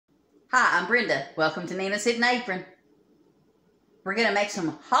Hi, I'm Brenda. Welcome to Nana's Hidden Apron. We're going to make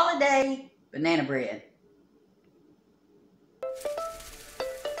some holiday banana bread.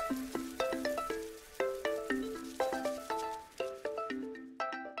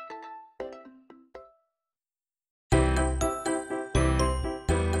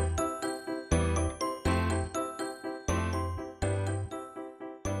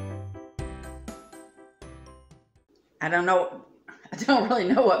 I don't really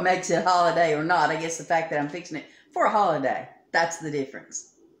know what makes it a holiday or not. I guess the fact that I'm fixing it for a holiday, that's the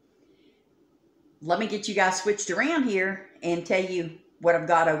difference. Let me get you guys switched around here and tell you what I've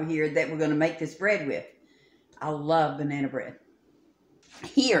got over here that we're going to make this bread with. I love banana bread.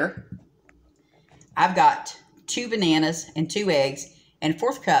 Here, I've got 2 bananas and 2 eggs and a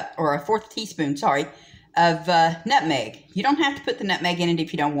fourth teaspoon, of nutmeg. You don't have to put the nutmeg in it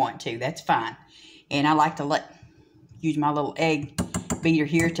if you don't want to. That's fine. And I like to use my little egg beater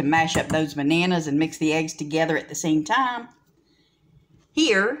here to mash up those bananas and mix the eggs together at the same time.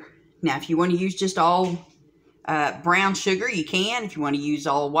 Here, now if you want to use just all brown sugar, you can. If you want to use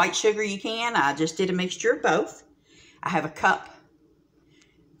all white sugar, you can. I just did a mixture of both. I have a cup.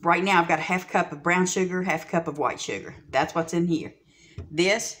 Right now I've got a half cup of brown sugar, half cup of white sugar. That's what's in here.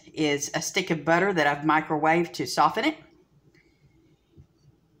 This is a stick of butter that I've microwaved to soften it,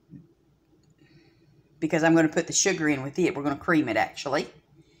 because I'm going to put the sugar in with it. We're going to cream it, actually.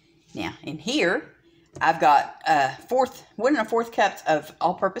 Now, in here, I've got 1 1/4 cups of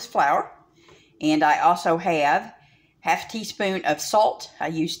all-purpose flour. And I also have half a teaspoon of salt. I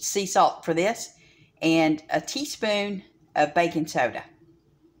used sea salt for this. And a teaspoon of baking soda.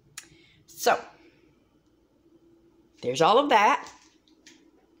 So, there's all of that.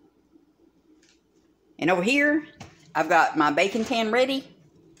 And over here, I've got my baking pan ready.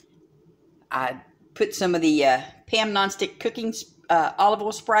 I put some of the Pam nonstick cooking olive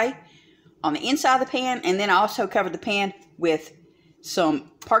oil spray on the inside of the pan, and then I also covered the pan with some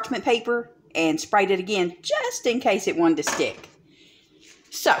parchment paper and sprayed it again just in case it wanted to stick.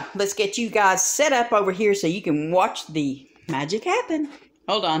 So let's get you guys set up over here so you can watch the magic happen.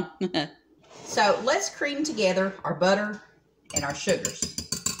 Hold on. So let's cream together our butter and our sugars.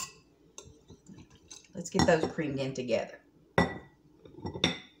 Let's get those creamed in together.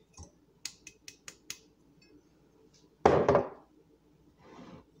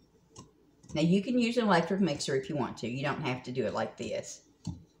 Now, you can use an electric mixer if you want to. You don't have to do it like this.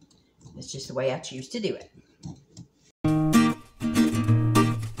 It's just the way I choose to do it.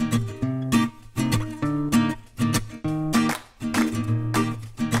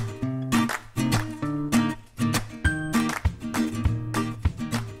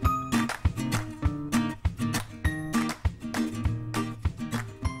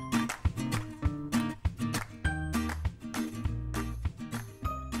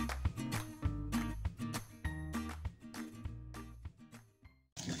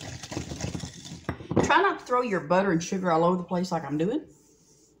 Try not to throw your butter and sugar all over the place like I'm doing.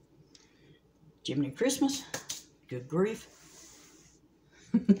 Jiminy Christmas. Good grief.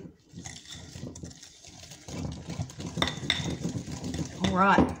 All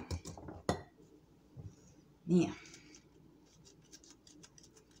right. Yeah.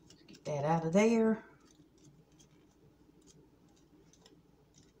 Let's get that out of there.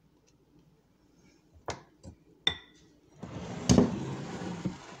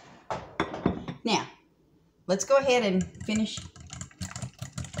 Now, let's go ahead and finish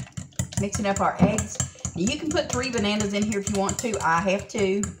mixing up our eggs. Now, you can put 3 bananas in here if you want to. I have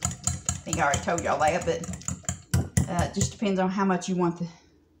 2. I think I already told y'all that, but it just depends on how much you want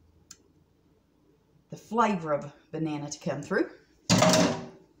the flavor of a banana to come through.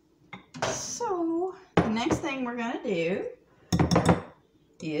 So, the next thing we're going to do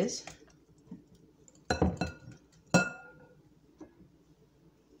is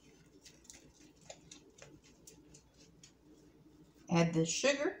add the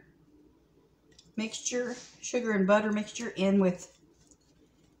sugar and butter mixture in with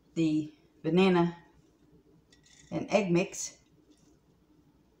the banana and egg mix.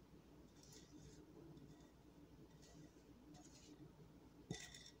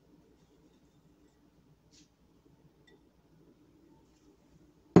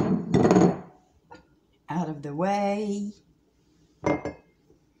 Out of the way.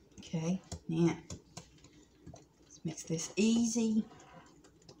 Okay, now let's mix this easy.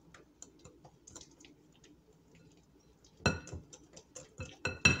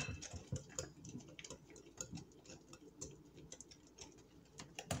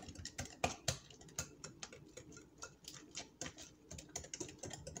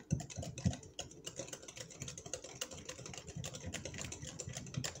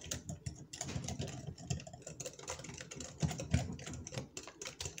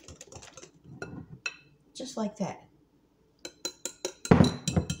 just like that.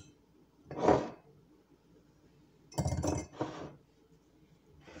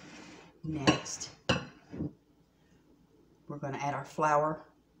 Next, we're going to add our flour,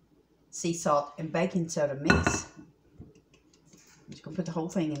 sea salt, and baking soda mix. I'm just going to put the whole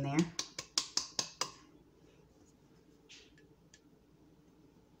thing in there.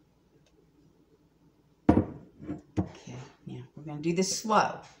 Okay, now we're going to do this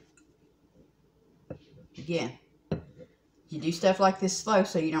slow. Again, you do stuff like this slow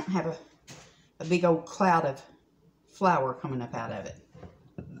so you don't have a big old cloud of flour coming up out of it.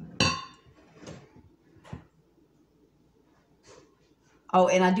 Oh,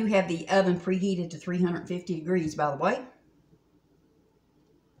 and I do have the oven preheated to 350 degrees, by the way.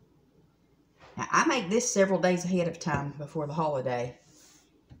 Now, I make this several days ahead of time before the holiday.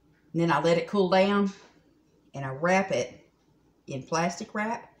 And then I let it cool down, and I wrap it in plastic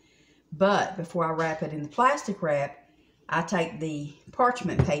wrap. But before I wrap it in the plastic wrap, I take the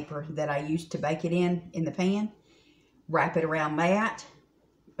parchment paper that I used to bake it in the pan, wrap it around that,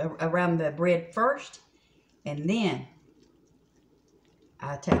 around the bread first, and then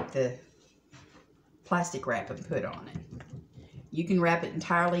I take the plastic wrap and put on it. You can wrap it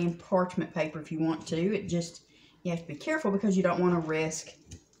entirely in parchment paper if you want to. You have to be careful because you don't want to risk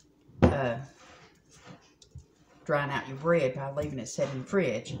drying out your bread by leaving it set in the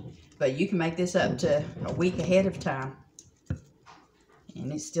fridge. But you can make this up to a week ahead of time,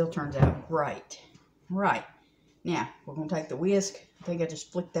 and it still turns out great. Right, now we're going to take the whisk. I think I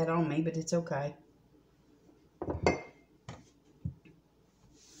just flicked that on me, but it's okay.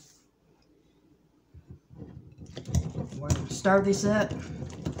 We're going to stir this up.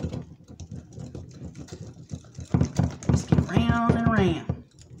 Whisk it round and around.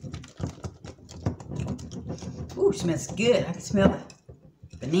 Ooh, smells good. I can smell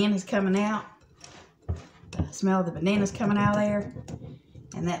the bananas coming out. I smell the bananas coming out of there.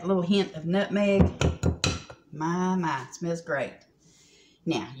 And that little hint of nutmeg. My, it smells great.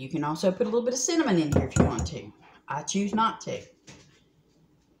 Now, you can also put a little bit of cinnamon in here if you want to. I choose not to,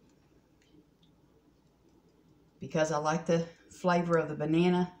 because I like the flavor of the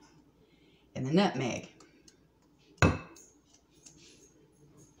banana and the nutmeg.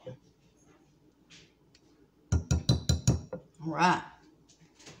 All right.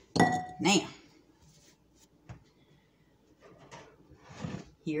 Now,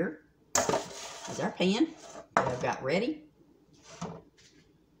 here is our pan that I've got ready.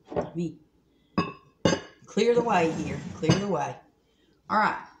 Let me clear the way here. Clear the way. All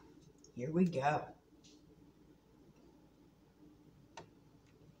right. Here we go.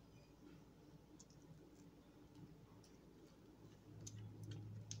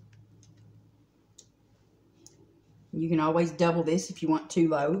 You can always double this if you want 2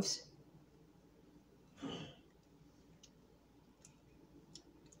 loaves.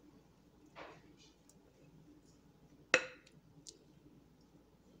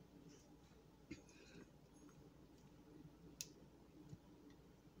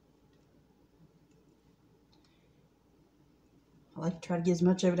 I like to try to get as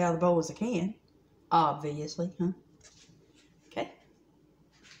much of it out of the bowl as I can. Obviously, huh? Okay.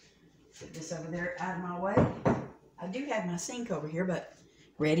 Put this over there out of my way. I do have my sink over here, but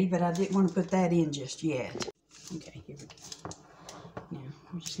ready, but I didn't want to put that in just yet. Okay, here we go. Now,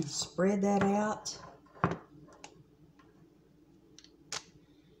 we're just going to spread that out.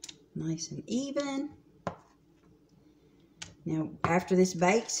 Nice and even. Now, after this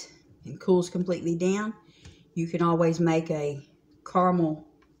bakes and cools completely down, you can always make a caramel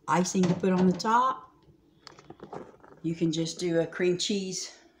icing to put on the top. You can just do a cream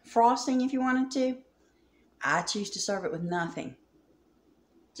cheese frosting if you wanted to. I choose to serve it with nothing.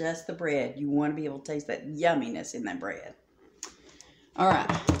 Just the bread. You want to be able to taste that yumminess in that bread.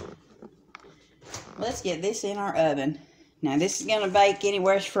 Alright. Let's get this in our oven. Now this is going to bake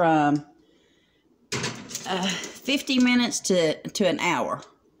anywhere from 50 minutes to an hour.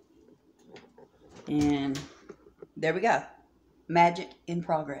 And there we go. Magic in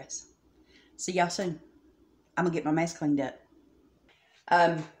progress. See y'all soon. I'm going to get my mess cleaned up.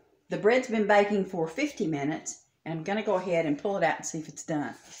 The bread's been baking for 50 minutes, and I'm going to go ahead and pull it out and see if it's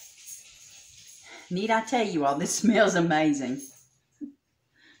done. Need I tell you all, this smells amazing.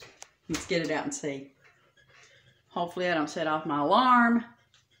 Let's get it out and see. Hopefully I don't set off my alarm.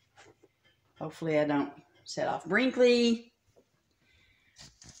 Hopefully I don't set off Brinkley.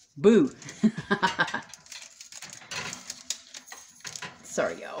 Boo.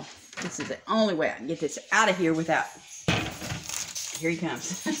 Sorry, y'all. This is the only way I can get this out of here without... Here he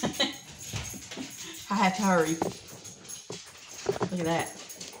comes. I have to hurry. Look at that.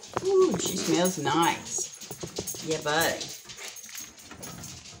 Ooh, she smells nice. Yeah, buddy.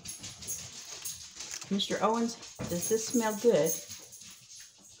 Mr. Owens, does this smell good?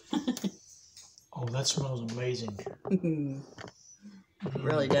 Oh, that smells amazing. It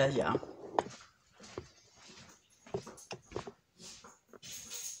really does, y'all.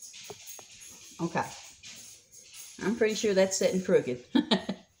 Okay. I'm pretty sure that's sitting crooked.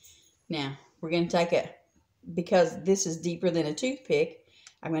 Now, we're going to take it, because this is deeper than a toothpick,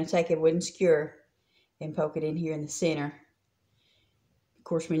 I'm going to take a wooden skewer and poke it in here in the center. Of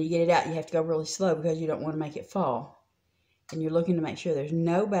course, when you get it out, you have to go really slow because you don't want to make it fall. And you're looking to make sure there's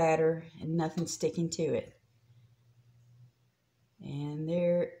no batter and nothing sticking to it. And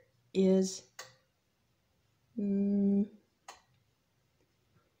there is, can't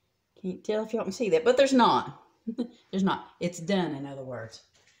tell if y'all can see that, but there's not. There's not. It's done, in other words.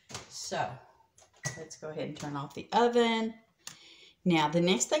 So, let's go ahead and turn off the oven. Now, the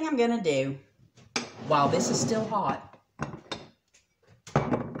next thing I'm going to do, while this is still hot,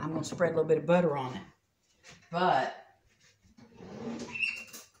 I'm going to spread a little bit of butter on it. But,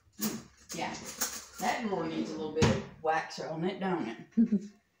 yeah, that drawer needs a little bit of wax on it, don't it?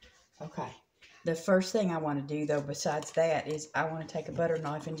 Okay. The first thing I want to do, though, besides that, is I want to take a butter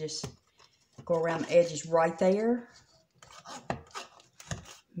knife and just go around the edges right there.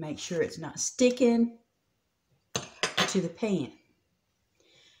 Make sure it's not sticking to the pan.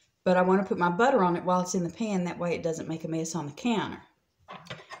 But I want to put my butter on it while it's in the pan. That way it doesn't make a mess on the counter.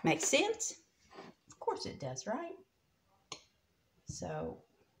 Make sense? Of course it does, right? So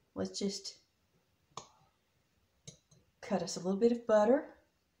let's just cut us a little bit of butter.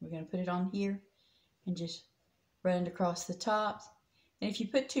 We're going to put it on here and just run it across the tops. And if you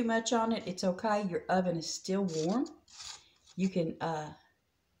put too much on it, it's okay. Your oven is still warm. You can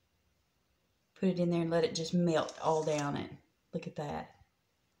put it in there and let it just melt all down it. Look at that.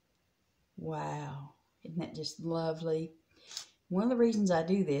 Wow. Isn't that just lovely? One of the reasons I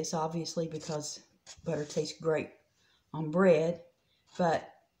do this, obviously, because butter tastes great on bread. But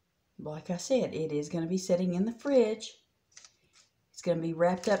like I said, it is going to be sitting in the fridge. It's going to be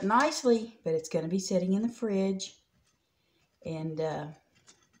wrapped up nicely, but it's going to be sitting in the fridge. And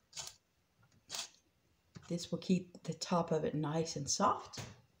this will keep the top of it nice and soft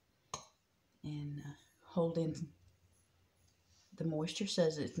and hold in the moisture so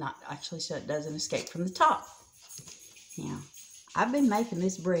it's not actually, so it doesn't escape from the top. Now, I've been making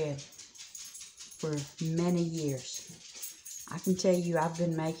this bread for many years. I can tell you I've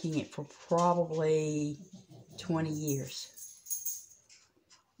been making it for probably 20 years.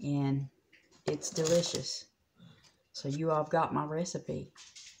 And it's delicious. So you all got my recipe.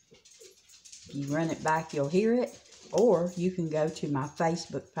 If you run it back, you'll hear it. Or you can go to my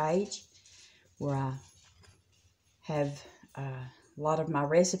Facebook page where I have a lot of my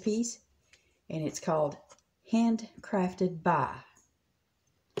recipes. And it's called Handcrafted By.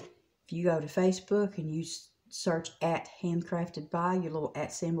 If you go to Facebook and you search at Handcrafted By, your little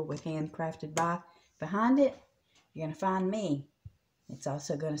at symbol with Handcrafted By behind it, you're going to find me. It's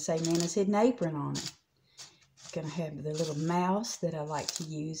also going to say Nana's Hidden Apron on it. It's going to have the little mouse that I like to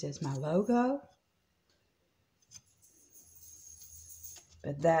use as my logo.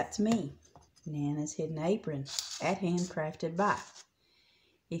 But that's me, Nana's Hidden Apron at Handcrafted By.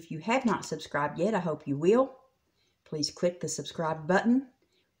 If you have not subscribed yet, I hope you will. Please click the subscribe button.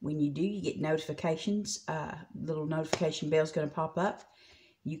 When you do, you get notifications. Little notification bell is going to pop up.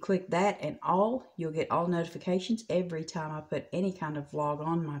 You click that and you'll get all notifications every time I put any kind of vlog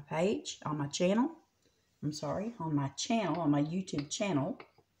on my page, on my channel. I'm sorry, on my channel, on my YouTube channel.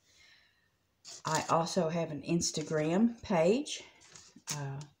 I also have an Instagram page.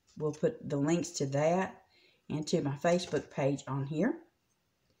 We'll put the links to that and to my Facebook page on here.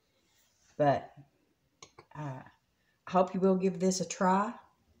 But I hope you will give this a try.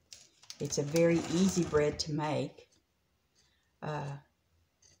 It's a very easy bread to make.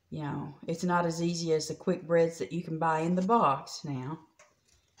 You know, it's not as easy as the quick breads that you can buy in the box now.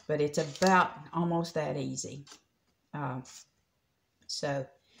 But it's about almost that easy. So,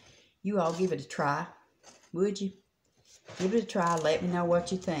 you all give it a try. Would you? Give it a try. Let me know what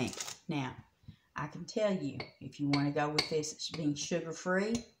you think. Now, I can tell you, if you want to go with this being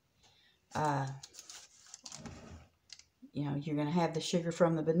sugar-free, you know, you're going to have the sugar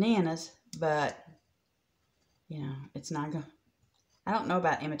from the bananas, but, you know, it's not going to... I don't know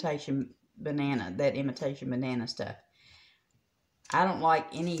about imitation banana, that imitation banana stuff. I don't like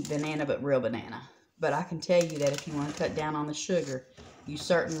any banana but real banana. But I can tell you that if you want to cut down on the sugar, you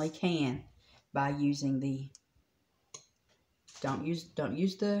certainly can by using the... Don't use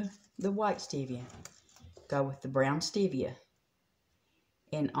the white stevia. Go with the brown stevia.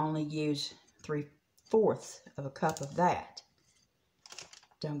 And only use 1/4 of a cup of that.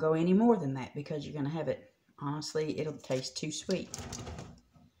 Don't go any more than that because you're going to have it, honestly, it'll taste too sweet.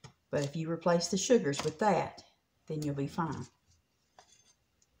 But if you replace the sugars with that, then you'll be fine.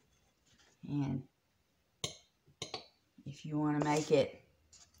 And if you want to make it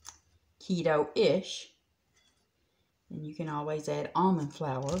keto-ish, then you can always add almond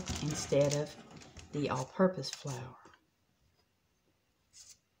flour instead of the all-purpose flour.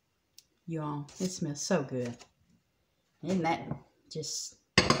 Y'all, it smells so good. Isn't that just,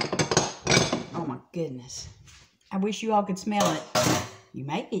 oh my goodness. I wish you all could smell it. You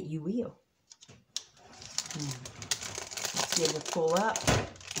make it, you will. Let's give it a pull up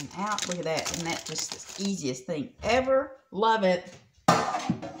and out. Look at that. Isn't that just the easiest thing ever? Love it.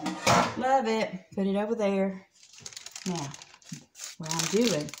 Love it. Put it over there. Now, what I'm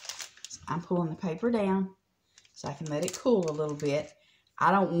doing is I'm pulling the paper down so I can let it cool a little bit.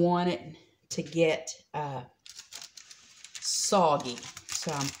 I don't want it to get soggy.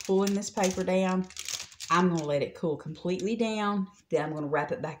 So I'm pulling this paper down. I'm going to let it cool completely down. Then I'm going to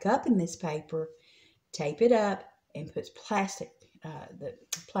wrap it back up in this paper, tape it up, and put the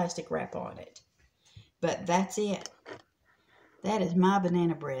plastic wrap on it. But that's it. That is my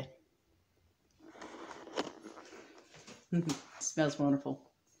banana bread. Smells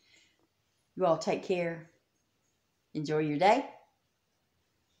wonderful. You all take care. Enjoy your day.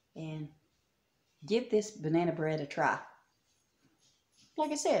 And give this banana bread a try.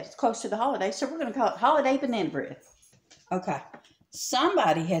 Like I said, it's close to the holidays, so we're going to call it holiday banana bread. Okay.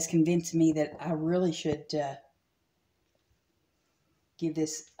 Somebody has convinced me that I really should give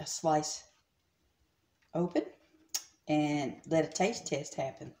this a slice open and let a taste test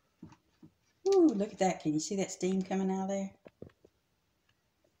happen. Ooh, look at that. Can you see that steam coming out of there?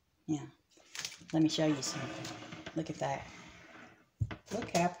 Yeah. Let me show you something. Look at that.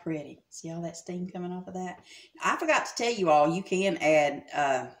 Look how pretty. See all that steam coming off of that? I forgot to tell you all, you can add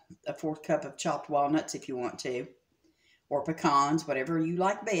a 1/4 cup of chopped walnuts if you want to. Or pecans, whatever you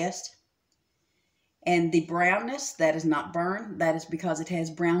like best. And the brownness, that is not burned. That is because it has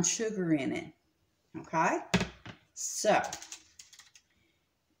brown sugar in it. Okay? So,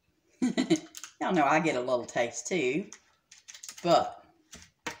 y'all know I get a little taste too. But,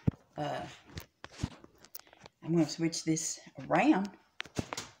 I'm going to switch this around.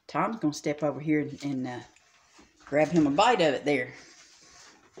 Tom's going to step over here and grab him a bite of it there.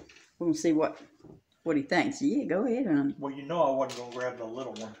 We're going to see what he thinks. Yeah, go ahead, honey. Well, you know I wasn't going to grab the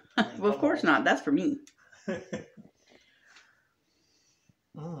little one. Well, of course not. That's for me.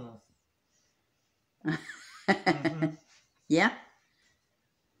 Yeah?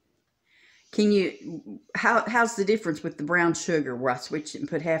 Can you, how's the difference with the brown sugar where I switched it and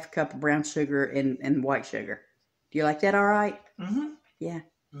put 1/2 cup of brown sugar and white sugar? Do you like that all right? Mm-hmm. Yeah.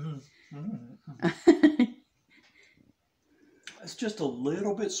 Mm-hmm. Mm-hmm. It's just a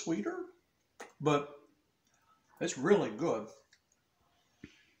little bit sweeter, but it's really good.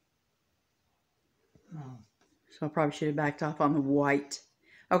 So I probably should have backed off on the white.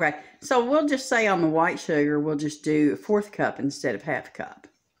 Okay, so we'll just say on the white sugar, we'll just do 1/4 cup instead of 1/2 cup.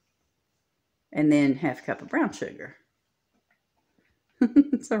 And then 1/2 cup of brown sugar.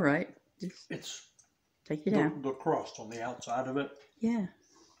 It's all right. It's take it down. The crust on the outside of it. Yeah.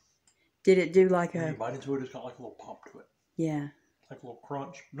 Did it do like when you bite into it, it's got like a little pop to it. Yeah. Like a little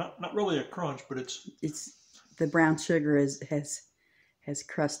crunch. Not really a crunch, but it's the brown sugar has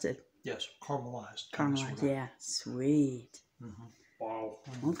crusted. Yes, caramelized. Caramelized, yeah. Sweet. Mm-hmm. Wow.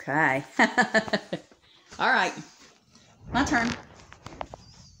 Okay. All right. My turn.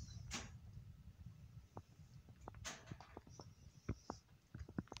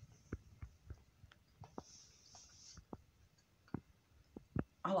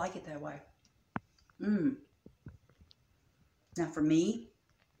 I like it that way. Now for me,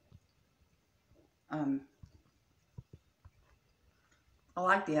 I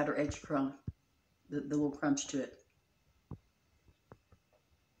like the outer edge crunch, the little crunch to it.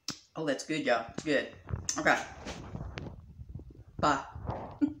 Oh, that's good, y'all. It's good. Okay.